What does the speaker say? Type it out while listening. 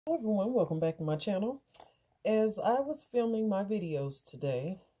Hello everyone, welcome back to my channel. As I was filming my videos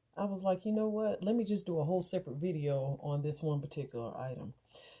today, I was like, you know what, let me just do a whole separate video on this one particular item.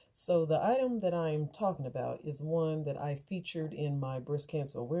 So the item that I'm talking about is one that I featured in my breast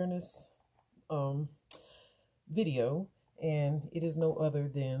cancer awareness video, and it is no other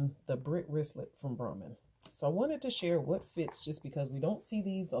than the Britt wristlet from Brahmin. So I wanted to share what fits just because we don't see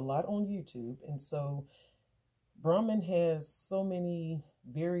these a lot on YouTube, and so Brahmin has so many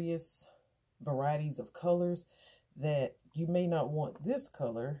various varieties of colors that you may not want this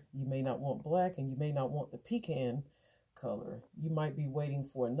color, you may not want black, and you may not want the pecan color. You might be waiting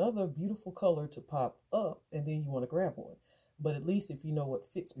for another beautiful color to pop up and then you want to grab one. But at least if you know what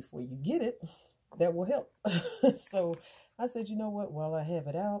fits before you get it, that will help. So I said, you know what, while I have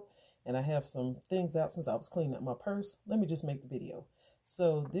it out and I have some things out since I was cleaning up my purse, let me just make the video.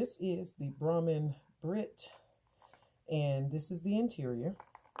 So this is the Brahmin Britt, and this is the interior.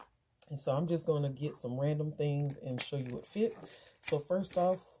 And so I'm just going to get some random things and show you what fit. So first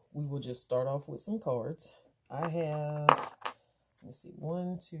off, we will just start off with some cards. I have, let me see,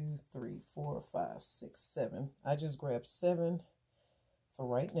 1, 2, 3, 4, 5, 6, 7. I just grabbed 7 for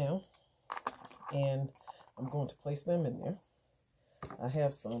right now. And I'm going to place them in there. I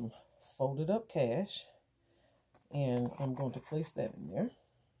have some folded up cash, and I'm going to place that in there.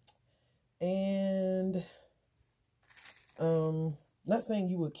 And not saying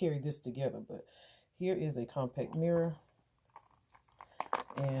you would carry this together, but here is a compact mirror,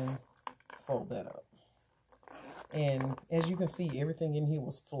 and fold that up. And as you can see, everything in here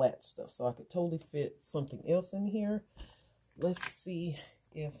was flat stuff, so I could totally fit something else in here. Let's see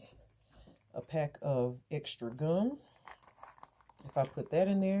if a pack of extra gum, if I put that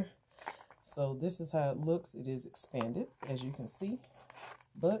in there. So this is how it looks. It is expanded, as you can see,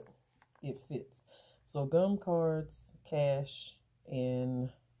 but it fits. So gum, cards, cash,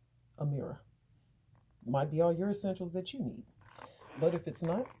 and a mirror might be all your essentials that you need. But if it's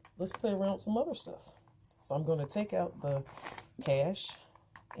not, let's play around with some other stuff. So I'm going to take out the cash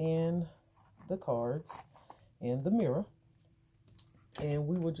and the cards and the mirror, and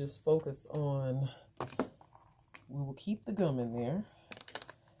we will just focus on, we will keep the gum in there,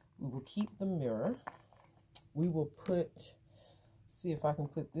 we will keep the mirror, we will put, see if I can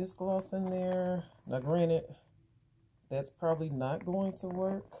put this gloss in there. Now granted, that's probably not going to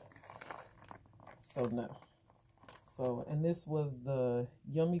work, so no. So, and this was the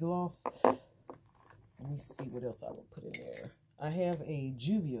Yummy gloss. Let me see what else I would put in there. I have a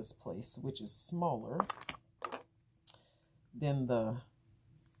Juvia's Place, which is smaller than the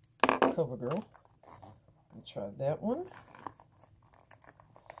CoverGirl. Let me try that one.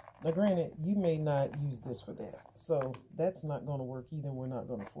 Now granted, you may not use this for that, so that's not going to work either. We're not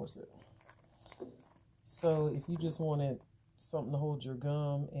going to force it. So if you just wanted something to hold your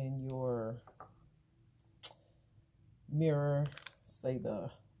gum and your mirror, say the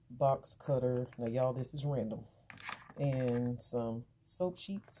box cutter, now y'all, this is random, and some soap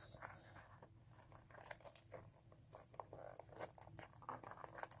sheets.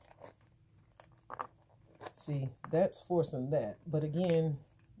 See, that's forcing that, but again,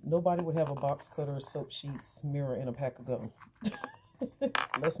 nobody would have a box cutter, soap sheets, mirror, and a pack of gum.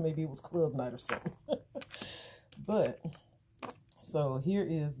 Unless maybe it was club night or something. But, so here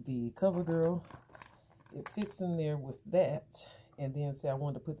is the CoverGirl. It fits in there with that. And then say I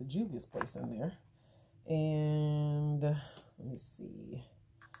wanted to put the Juvia's Place in there. And, let me see.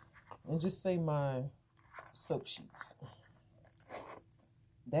 And just say my soap sheets.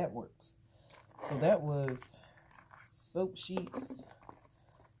 That works. So that was soap sheets,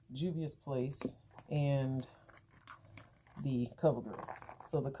 Juvia's Place, and the CoverGirl.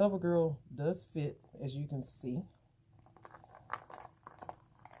 So the CoverGirl does fit, as you can see.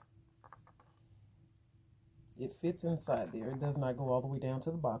 It fits inside there. It does not go all the way down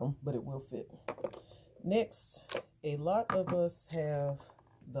to the bottom, but it will fit. Next, a lot of us have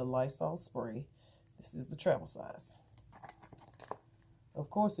the Lysol spray. This is the travel size. Of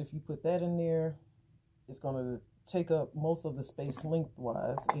course, if you put that in there, it's going to take up most of the space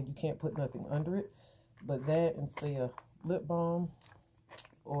lengthwise, and you can't put nothing under it. But that, and say a lip balm,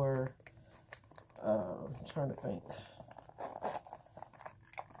 or I'm trying to think.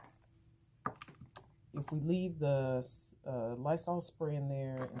 If we leave the Lysol spray in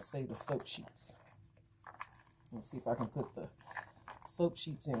there and say the soap sheets. Let's see if I can put the soap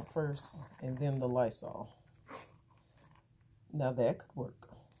sheets in first and then the Lysol. Now that could work.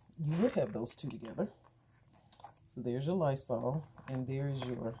 You would have those two together. So there's your Lysol and there's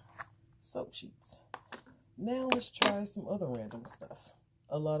your soap sheets. Now let's try some other random stuff.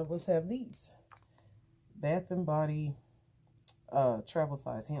 A lot of us have these. Bath and Body travel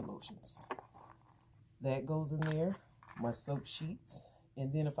size hand lotions. That goes in there. My soap sheets.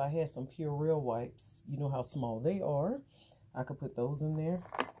 And then if I had some Purell wipes, you know how small they are, I could put those in there.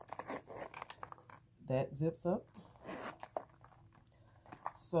 That zips up.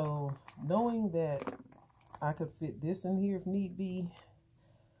 So knowing that I could fit this in here if need be,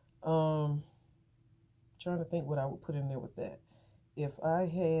 trying to think what I would put in there with that. If I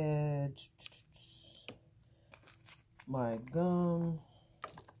had my gum,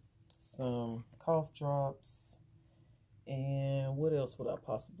 some cough drops, and what else would I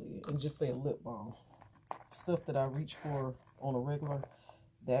possibly, and just say a lip balm. Stuff that I reach for on a regular,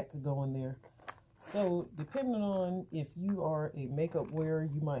 that could go in there. So depending on if you are a makeup wearer,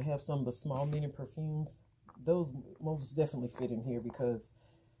 you might have some of the small mini perfumes. Those most definitely fit in here because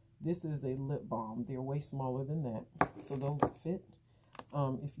this is a lip balm. They're way smaller than that, so those would fit.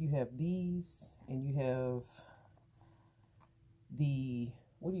 If you have these and you have the,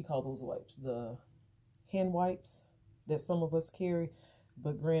 what do you call those wipes? The hand wipes that some of us carry,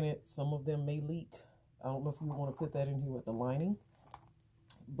 but granted, some of them may leak. I don't know if you want to put that in here with the lining,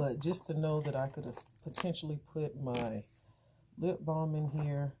 but just to know that I could potentially put my lip balm in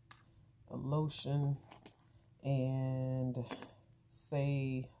here, a lotion, and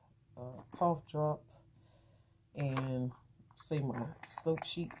say a cough drop, and say my soap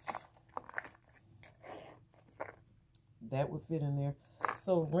sheets. That would fit in there.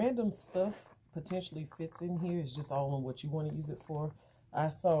 So random stuff potentially fits in here. It's just all on what you want to use it for. I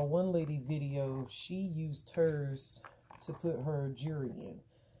saw one lady video, she used hers to put her jewelry in.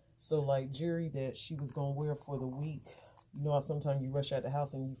 So like jewelry that she was going to wear for the week. You know how sometimes you rush out the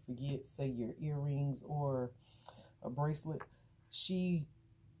house and you forget, say, your earrings or a bracelet. She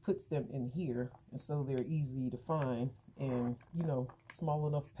puts them in here, and so they're easy to find, and you know, small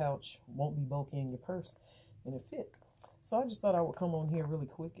enough pouch, won't be bulky in your purse, and it fit. So I just thought I would come on here really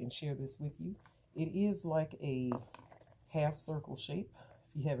quick and share this with you. It is like a half circle shape.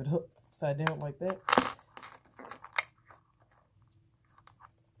 If you have it upside down like that,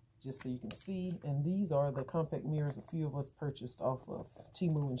 just so you can see. And these are the compact mirrors a few of us purchased off of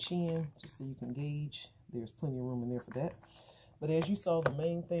Temu and Shein, just so you can gauge. There's plenty of room in there for that. But as you saw, the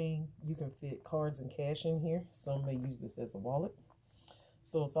main thing, you can fit cards and cash in here. Some may use this as a wallet.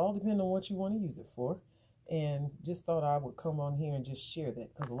 So it's all depending on what you want to use it for. And just thought I would come on here and just share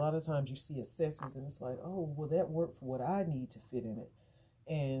that, because a lot of times you see accessories and it's like, oh, well, that worked for what I need to fit in it.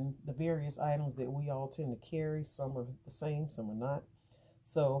 And the various items that we all tend to carry, some are the same, some are not.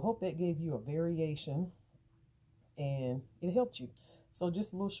 So hope that gave you a variation and it helped you. So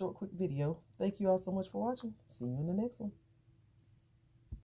just a little short, quick video. Thank you all so much for watching. See you in the next one.